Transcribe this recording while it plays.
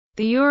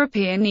The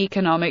European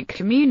Economic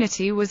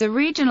Community was a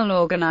regional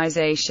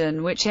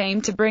organization which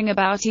aimed to bring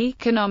about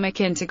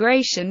economic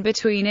integration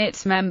between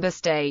its member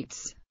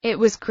states. It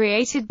was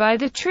created by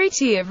the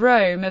Treaty of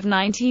Rome of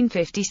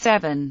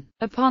 1957.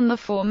 Upon the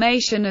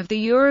formation of the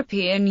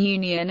European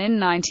Union in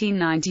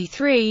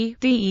 1993,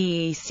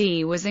 the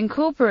EEC was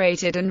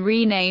incorporated and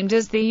renamed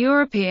as the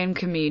European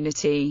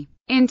Community.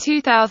 In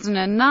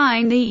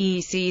 2009, the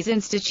EEC's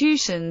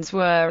institutions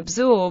were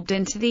absorbed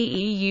into the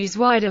EU's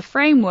wider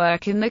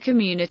framework and the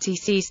community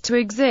ceased to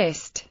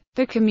exist.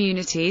 The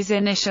community's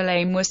initial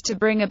aim was to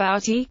bring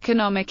about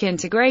economic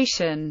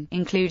integration,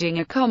 including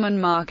a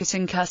common market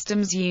and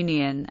customs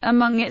union,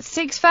 among its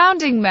 6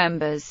 founding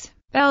members: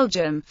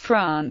 Belgium,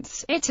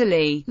 France,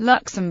 Italy,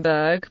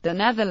 Luxembourg, the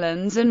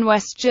Netherlands and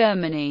West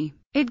Germany.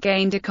 It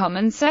gained a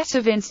common set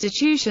of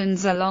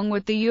institutions along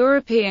with the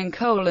European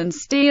Coal and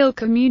Steel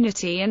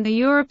Community and the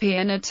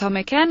European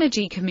Atomic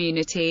Energy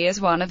Community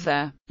as one of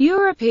the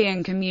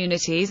European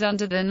communities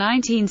under the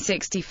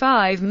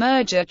 1965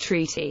 Merger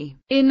Treaty.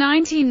 In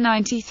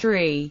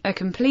 1993, a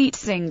complete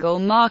single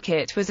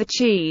market was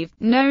achieved,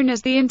 known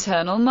as the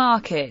internal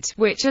market,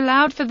 which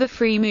allowed for the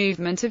free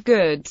movement of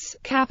goods,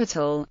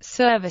 capital,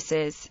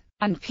 services,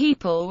 and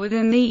people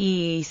within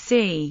the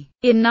EEC.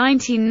 In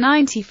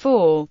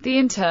 1994, the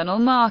internal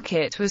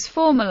market was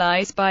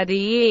formalized by the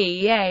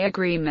EEA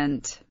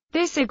agreement.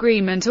 This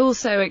agreement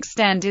also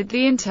extended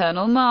the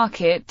internal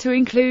market to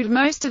include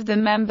most of the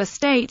member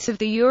states of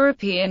the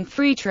European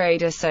Free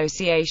Trade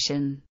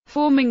Association,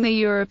 forming the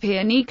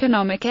European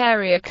Economic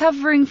Area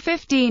covering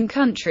 15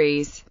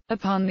 countries.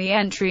 Upon the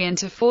entry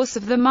into force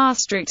of the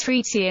Maastricht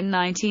Treaty in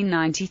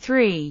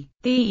 1993,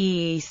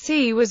 the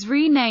EEC was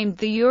renamed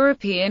the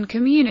European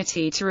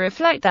Community to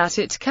reflect that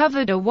it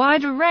covered a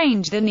wider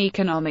range than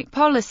economic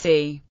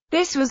policy.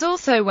 This was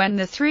also when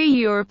the 3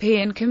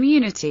 European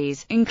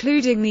communities,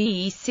 including the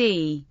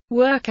EEC,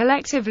 were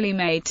collectively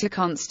made to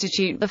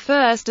constitute the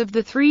first of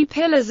the 3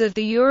 pillars of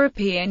the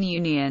European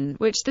Union,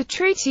 which the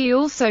treaty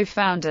also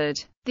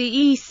founded. The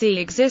EEC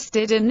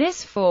existed in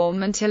this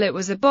form until it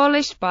was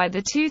abolished by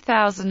the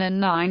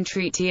 2009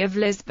 Treaty of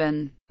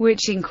Lisbon,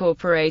 which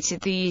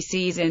incorporated the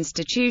EEC's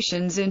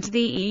institutions into the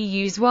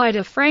EU's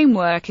wider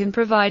framework and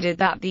provided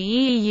that the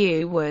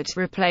EU would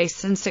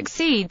replace and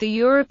succeed the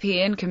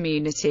European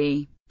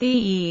Community.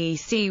 The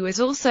EEC was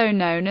also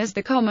known as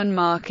the Common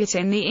Market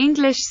in the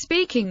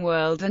English-speaking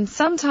world and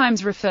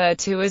sometimes referred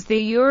to as the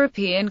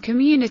European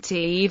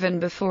Community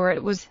even before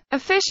it was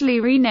officially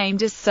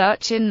renamed as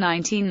such in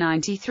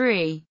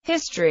 1993.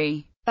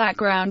 History.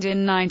 Background: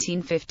 in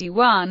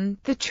 1951,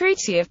 the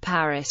Treaty of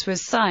Paris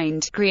was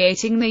signed,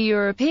 creating the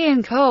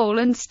European Coal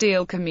and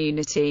Steel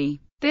Community.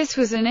 This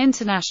was an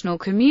international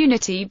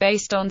community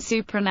based on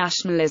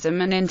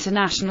supranationalism and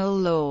international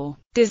law,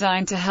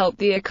 designed to help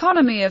the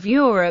economy of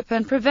Europe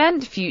and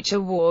prevent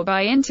future war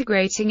by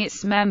integrating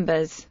its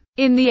members.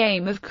 In the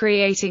aim of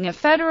creating a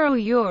federal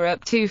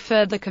Europe, 2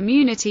 further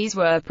communities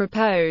were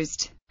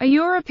proposed: a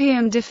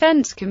European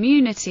Defence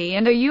Community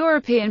and a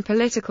European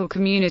Political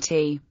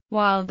Community.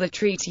 While the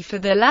treaty for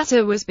the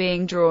latter was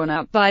being drawn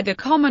up by the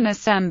Common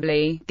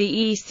Assembly, the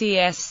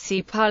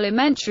ECSC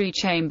Parliamentary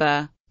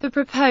Chamber, the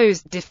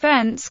proposed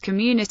defense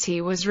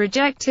community was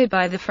rejected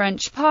by the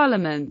French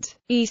Parliament.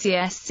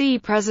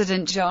 ECSC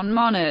President Jean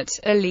Monnet,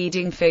 a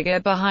leading figure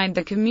behind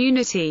the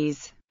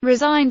communities,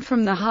 resigned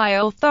from the high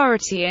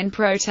authority in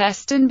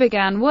protest and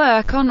began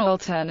work on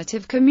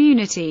alternative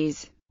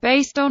communities,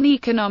 based on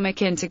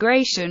economic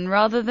integration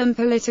rather than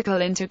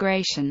political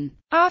integration.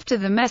 After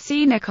the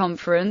Messina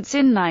Conference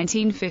in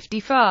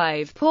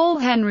 1955,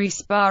 Paul-Henri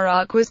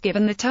Spaak was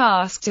given the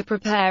task to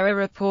prepare a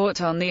report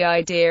on the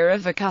idea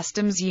of a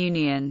customs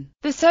union.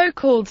 The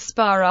so-called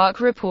Spaak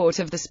Report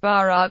of the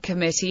Spaak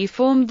Committee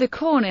formed the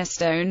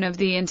cornerstone of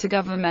the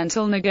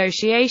intergovernmental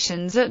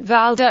negotiations at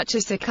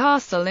Val-Duchessa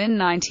Castle in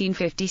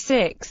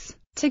 1956.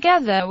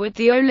 Together with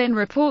the Olin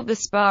Report, the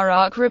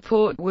Spaak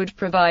Report would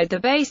provide the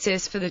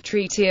basis for the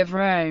Treaty of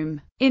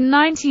Rome. In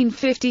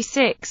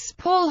 1956,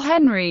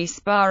 Paul-Henri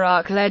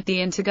Spaak led the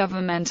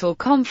Intergovernmental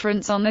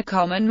Conference on the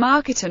Common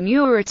Market and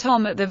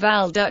Euratom at the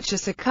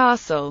Val-Duchessa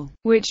Castle,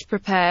 which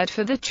prepared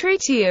for the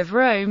Treaty of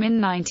Rome in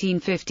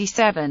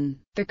 1957.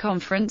 The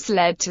conference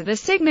led to the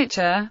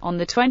signature, on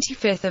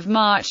 25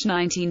 March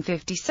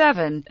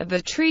 1957, of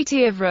the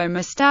Treaty of Rome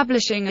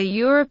establishing a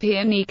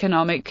European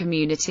Economic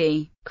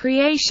Community.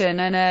 Creation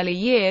and early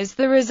years: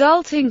 the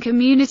resulting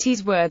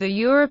communities were the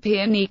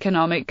European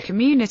Economic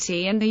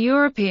Community and the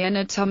European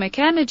Atomic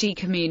Energy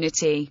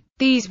Community.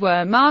 These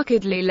were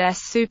markedly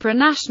less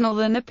supranational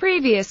than the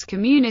previous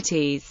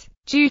communities,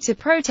 due to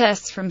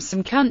protests from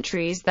some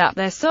countries that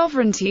their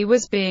sovereignty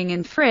was being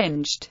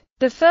infringed.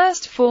 The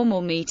first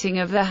formal meeting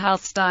of the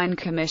Hallstein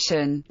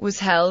Commission was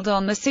held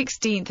on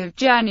 16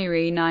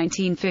 January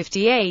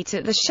 1958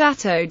 at the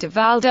Château de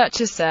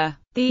Val-Duchessa.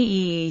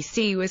 The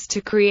EEC was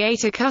to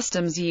create a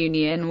customs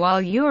union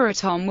while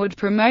Euratom would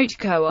promote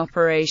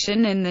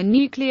cooperation in the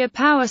nuclear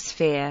power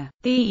sphere.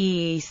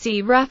 The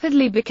EEC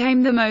rapidly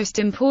became the most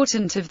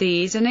important of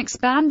these and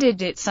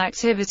expanded its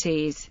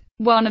activities.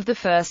 One of the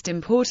first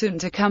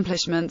important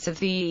accomplishments of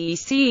the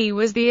EEC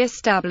was the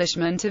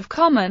establishment of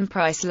common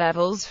price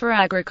levels for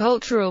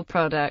agricultural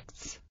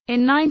products.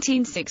 In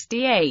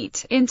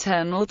 1968,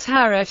 internal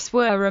tariffs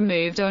were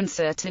removed on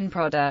certain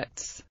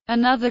products.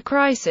 Another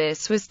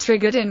crisis was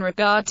triggered in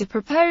regard to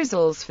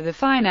proposals for the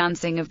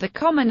financing of the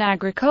Common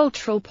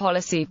Agricultural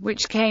Policy,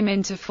 which came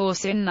into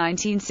force in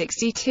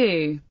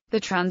 1962. The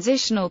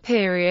transitional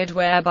period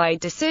whereby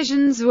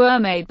decisions were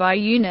made by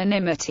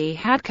unanimity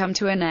had come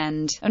to an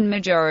end, and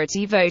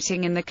majority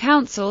voting in the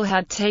Council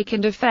had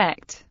taken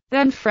effect.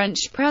 Then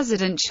French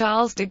President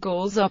Charles de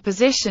Gaulle's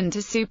opposition to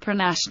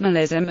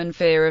supranationalism and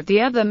fear of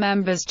the other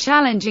members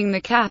challenging the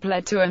cap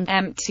led to an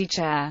empty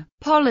chair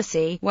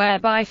policy,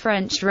 whereby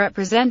French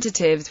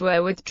representatives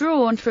were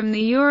withdrawn from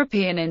the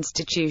European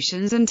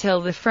institutions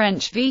until the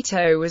French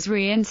veto was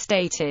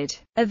reinstated.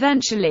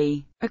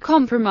 Eventually, a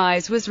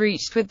compromise was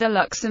reached with the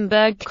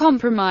Luxembourg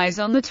Compromise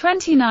on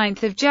 29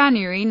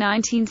 January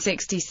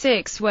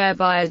 1966,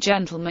 whereby a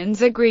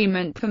gentleman's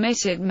agreement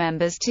permitted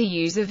members to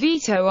use a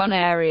veto on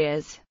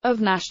areas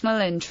of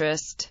national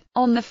interest.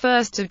 On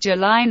 1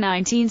 July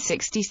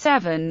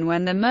 1967,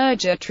 when the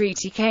merger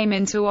treaty came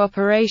into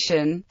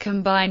operation,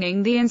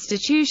 combining the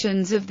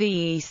institutions of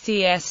the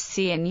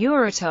ECSC and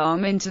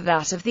Euratom into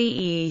that of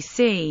the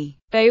EEC,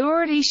 they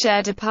already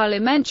shared a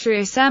parliamentary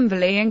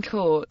assembly and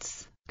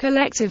courts.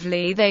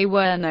 Collectively they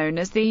were known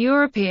as the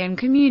European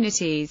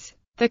Communities.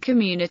 The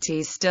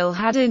communities still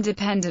had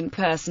independent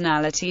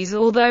personalities,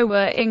 although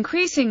were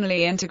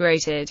increasingly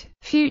integrated.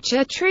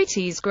 Future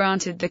treaties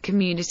granted the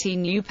community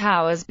new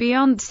powers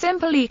beyond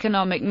simple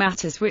economic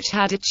matters, which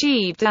had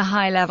achieved a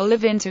high level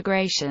of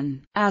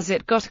integration. As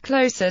it got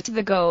closer to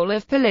the goal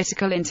of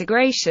political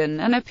integration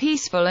and a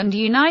peaceful and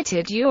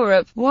united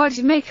Europe, what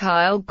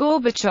Mikhail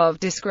Gorbachev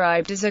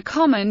described as a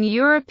common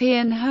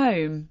European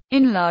home.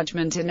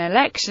 Enlargement in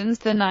elections.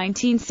 The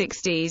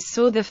 1960s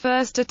saw the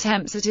first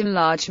attempts at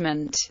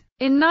enlargement.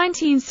 In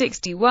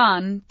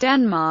 1961,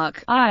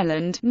 Denmark,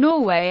 Ireland,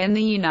 Norway and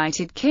the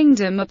United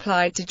Kingdom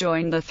applied to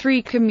join the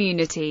three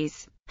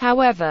communities.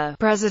 However,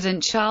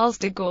 President Charles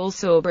de Gaulle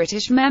saw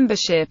British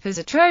membership as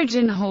a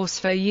Trojan horse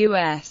for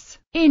US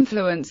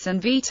influence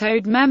and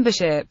vetoed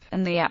membership,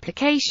 and the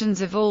applications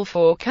of all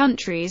four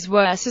countries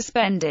were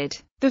suspended.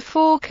 The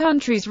four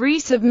countries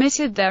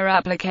resubmitted their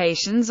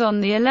applications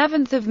on the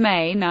 11th of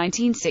May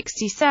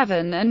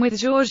 1967, and with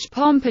Georges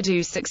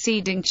Pompidou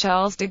succeeding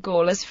Charles de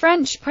Gaulle as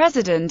French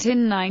president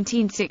in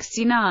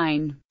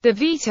 1969, the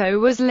veto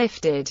was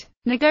lifted.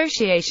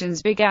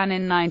 Negotiations began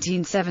in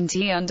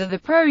 1970 under the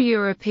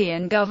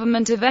pro-European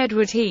government of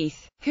Edward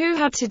Heath, who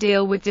had to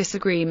deal with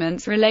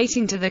disagreements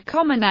relating to the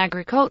Common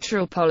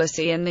Agricultural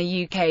Policy and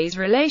the UK's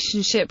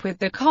relationship with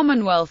the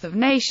Commonwealth of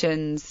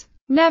Nations.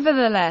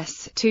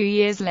 Nevertheless, 2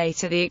 years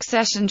later the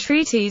accession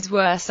treaties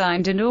were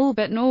signed and all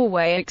but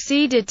Norway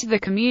acceded to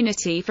the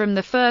community from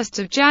 1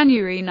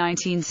 January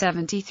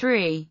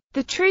 1973.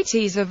 The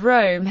Treaties of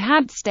Rome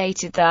had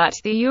stated that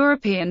the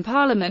European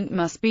Parliament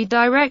must be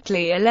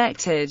directly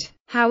elected.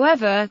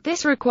 However,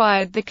 this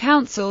required the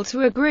Council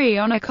to agree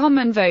on a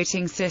common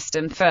voting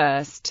system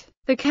first.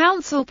 The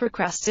Council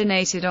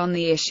procrastinated on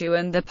the issue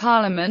and the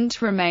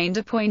Parliament remained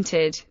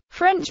appointed.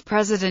 French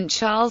President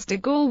Charles de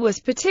Gaulle was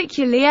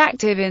particularly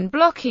active in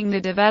blocking the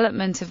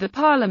development of the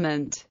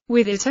Parliament,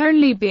 with it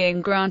only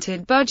being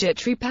granted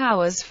budgetary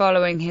powers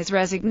following his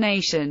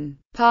resignation.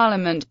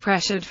 Parliament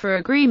pressured for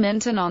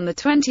agreement, and on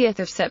 20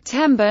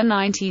 September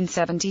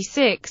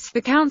 1976,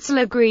 the Council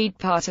agreed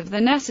part of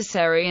the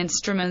necessary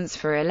instruments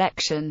for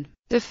election,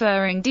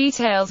 deferring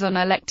details on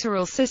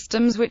electoral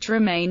systems which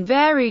remain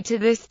varied to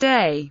this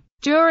day.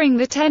 During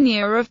the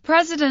tenure of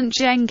President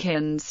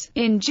Jenkins,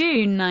 in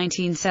June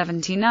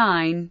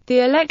 1979, the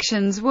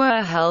elections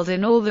were held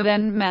in all the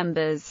then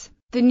members.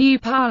 The new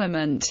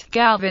parliament,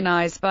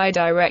 galvanized by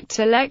direct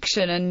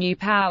election and new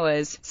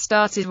powers,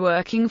 started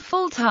working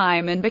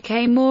full-time and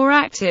became more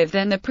active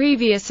than the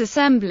previous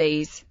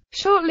assemblies.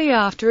 Shortly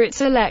after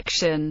its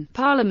election,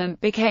 Parliament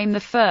became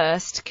the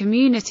first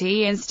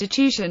community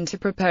institution to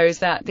propose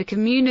that the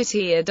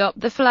community adopt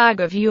the flag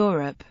of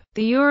Europe.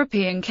 The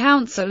European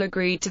Council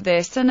agreed to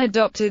this and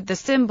adopted the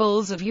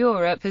symbols of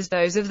Europe as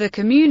those of the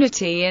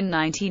community in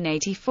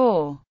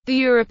 1984. The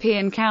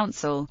European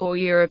Council, or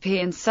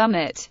European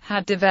Summit,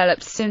 had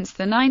developed since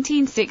the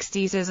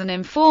 1960s as an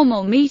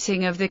informal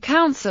meeting of the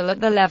Council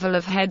at the level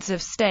of heads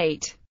of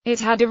state.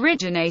 It had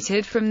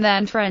originated from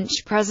then French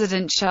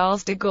President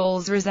Charles de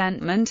Gaulle's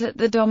resentment at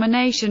the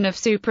domination of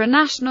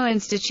supranational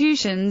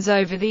institutions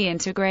over the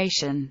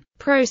integration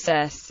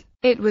process.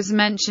 It was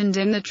mentioned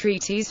in the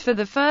treaties for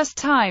the first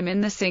time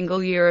in the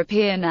Single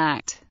European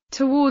Act.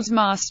 Towards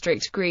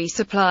Maastricht, Greece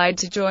applied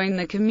to join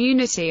the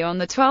community on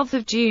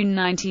 12 June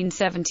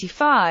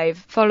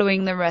 1975,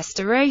 following the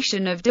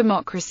restoration of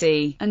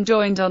democracy, and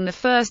joined on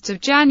 1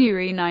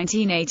 January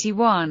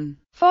 1981.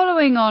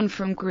 Following on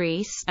from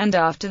Greece, and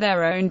after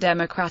their own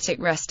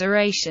democratic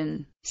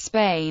restoration,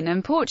 Spain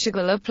and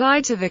Portugal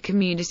applied to the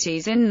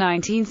communities in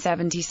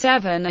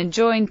 1977 and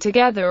joined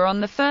together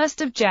on 1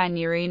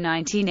 January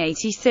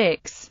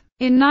 1986.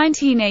 In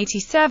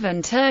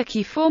 1987,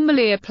 Turkey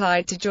formally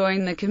applied to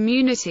join the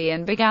community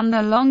and began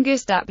the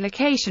longest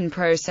application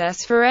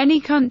process for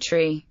any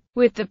country,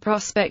 with the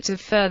prospect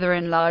of further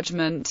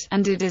enlargement,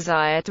 and a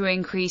desire to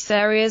increase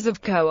areas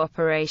of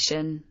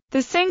cooperation.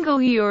 The Single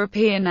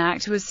European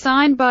Act was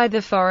signed by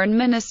the foreign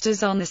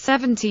ministers on the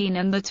 17th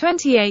and the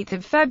 28th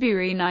of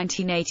February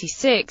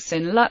 1986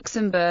 in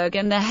Luxembourg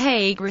and The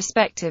Hague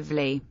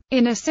respectively.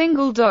 In a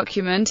single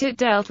document it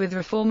dealt with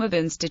reform of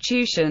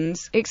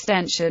institutions,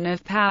 extension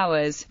of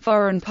powers,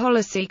 foreign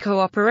policy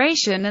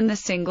cooperation and the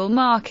single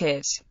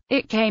market.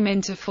 It came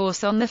into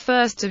force on 1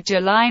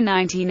 July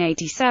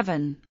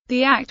 1987.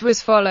 The act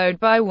was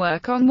followed by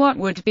work on what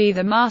would be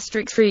the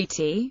Maastricht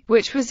Treaty,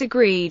 which was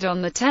agreed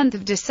on 10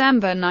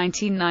 December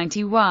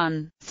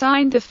 1991,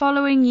 signed the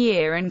following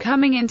year and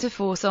coming into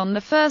force on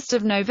 1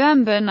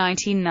 November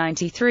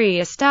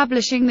 1993,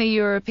 establishing the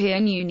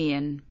European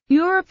Union.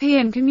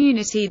 European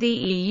Community. The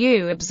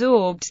EU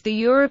absorbed the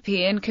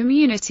European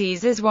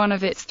communities as one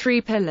of its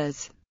three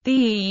pillars.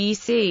 The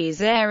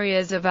EEC's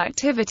areas of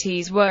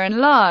activities were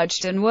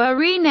enlarged and were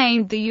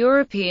renamed the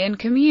European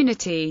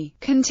Community,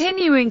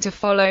 continuing to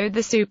follow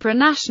the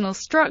supranational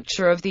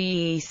structure of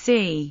the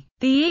EEC.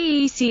 The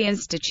EEC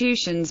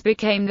institutions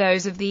became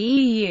those of the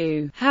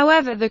EU.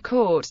 However, the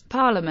Court,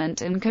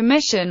 Parliament and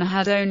Commission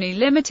had only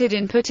limited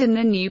input in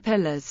the new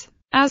pillars,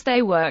 as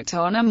they worked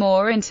on a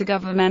more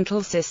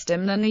intergovernmental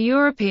system than the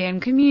European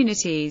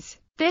communities.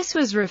 This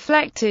was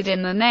reflected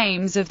in the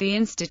names of the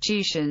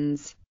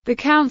institutions. The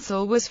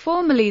Council was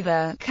formerly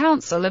the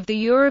Council of the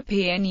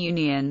European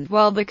Union,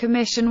 while the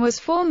Commission was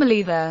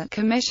formerly the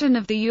Commission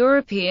of the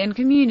European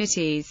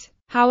Communities.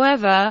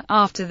 However,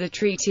 after the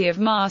Treaty of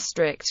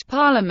Maastricht,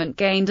 Parliament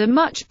gained a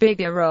much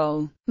bigger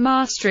role.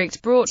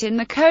 Maastricht brought in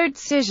the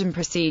codecision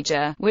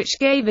procedure, which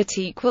gave it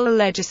equal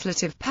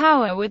legislative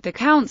power with the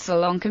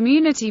Council on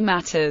community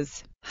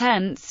matters.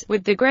 Hence,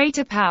 with the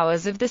greater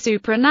powers of the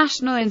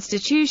supranational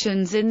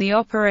institutions in the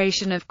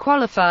operation of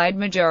qualified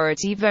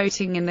majority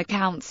voting in the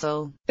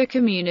Council, the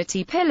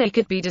community pillar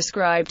could be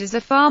described as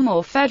a far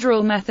more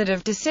federal method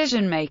of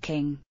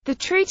decision-making. The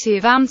Treaty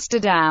of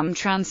Amsterdam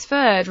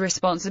transferred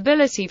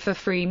responsibility for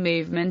free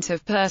movement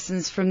of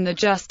persons from the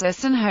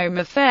Justice and Home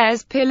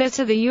Affairs pillar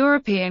to the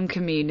European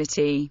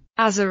Community.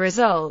 As a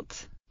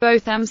result,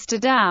 both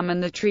Amsterdam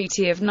and the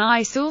Treaty of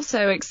Nice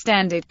also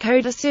extended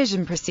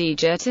codecision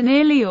procedure to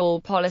nearly all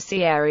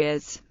policy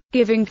areas,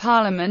 giving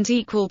Parliament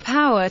equal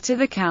power to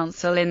the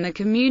Council in the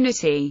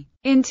community.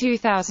 In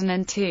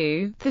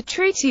 2002, the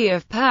Treaty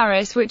of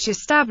Paris, which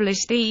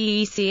established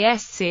the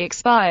EECSC,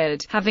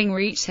 expired, having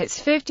reached its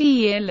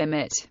 50-year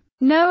limit.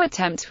 No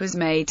attempt was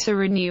made to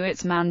renew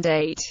its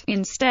mandate.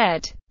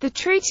 Instead, the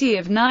Treaty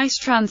of Nice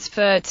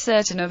transferred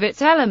certain of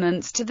its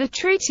elements to the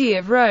Treaty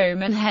of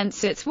Rome, and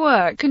hence its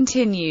work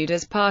continued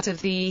as part of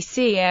the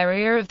EC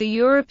area of the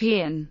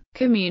European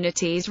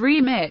Community's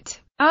remit.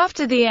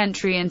 After the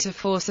entry into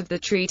force of the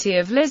Treaty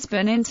of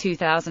Lisbon in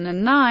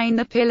 2009,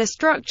 the pillar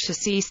structure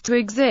ceased to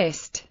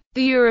exist.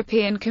 The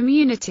European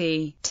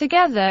Community,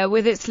 together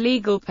with its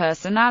legal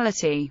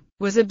personality,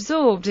 was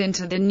absorbed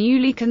into the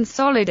newly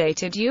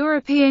consolidated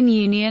European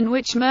Union,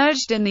 which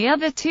merged in the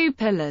other two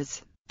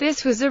pillars.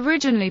 This was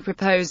originally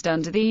proposed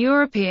under the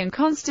European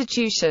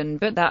Constitution,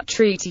 but that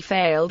treaty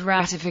failed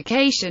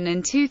ratification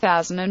in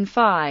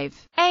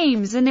 2005.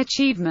 Aims and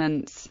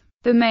achievements.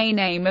 The main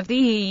aim of the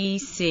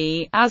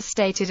EEC, as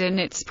stated in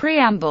its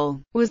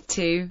preamble, was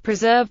to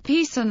preserve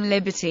peace and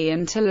liberty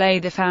and to lay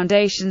the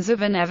foundations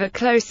of an ever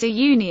closer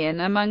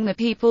union among the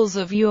peoples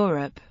of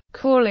Europe,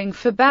 calling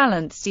for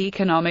balanced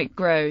economic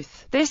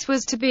growth. This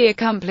was to be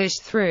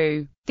accomplished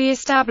through the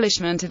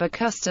establishment of a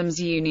customs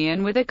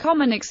union with a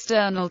common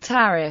external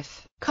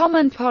tariff,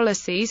 common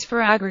policies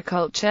for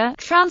agriculture,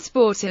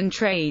 transport and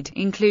trade,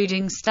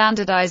 including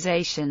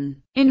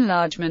standardization,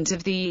 enlargement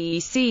of the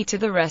EEC to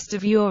the rest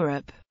of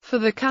Europe. For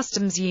the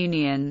customs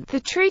union, the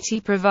treaty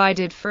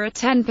provided for a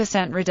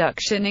 10%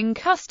 reduction in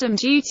custom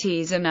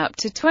duties and up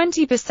to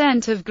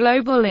 20% of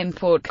global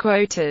import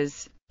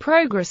quotas.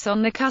 Progress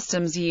on the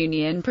customs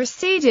union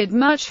proceeded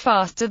much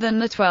faster than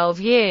the 12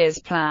 years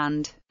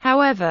planned.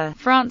 However,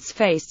 France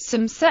faced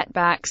some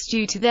setbacks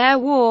due to their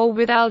war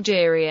with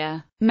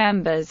Algeria.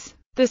 Members.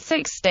 The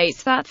 6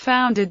 states that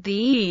founded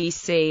the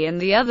EEC and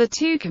the other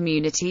 2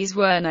 communities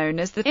were known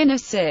as the Inner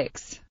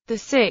 6. The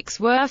 6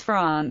 were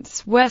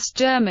France, West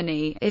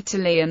Germany,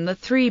 Italy and the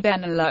 3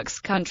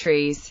 Benelux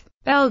countries,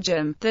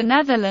 Belgium, the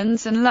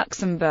Netherlands and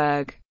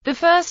Luxembourg. The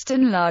first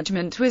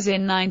enlargement was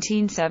in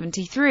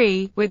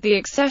 1973, with the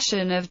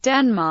accession of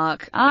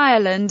Denmark,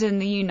 Ireland and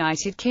the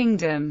United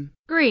Kingdom.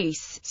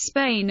 Greece,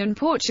 Spain and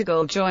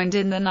Portugal joined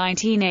in the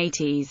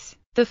 1980s.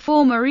 The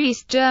former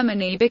East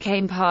Germany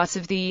became part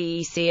of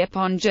the EEC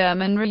upon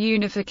German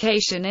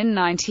reunification in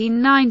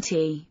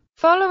 1990.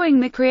 Following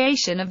the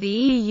creation of the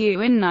EU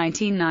in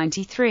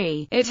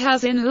 1993, it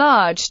has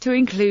enlarged to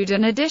include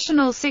an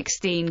additional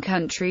 16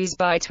 countries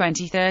by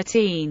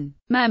 2013.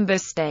 Member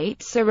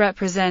states are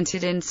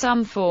represented in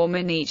some form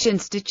in each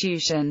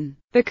institution.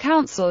 The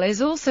Council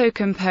is also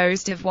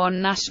composed of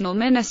one national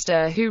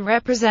minister who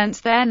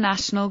represents their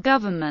national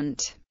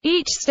government.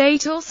 Each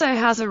state also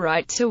has a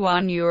right to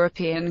one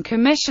European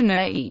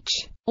Commissioner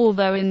each.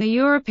 Although in the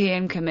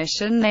European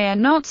Commission they are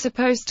not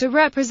supposed to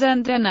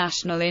represent their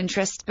national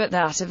interest but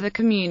that of the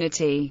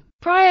community.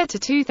 Prior to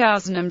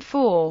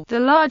 2004, the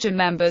larger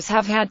members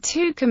have had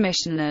 2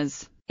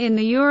 commissioners. In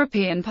the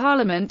European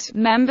Parliament,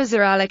 members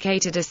are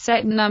allocated a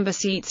set number of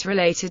seats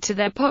related to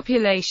their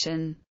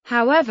population.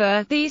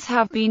 However, these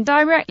have been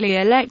directly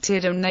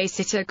elected and they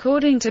sit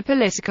according to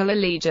political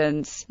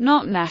allegiance,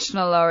 not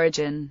national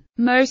origin.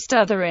 Most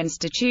other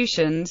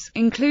institutions,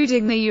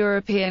 including the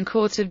European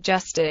Court of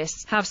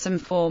Justice, have some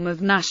form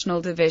of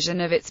national division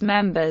of its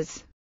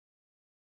members.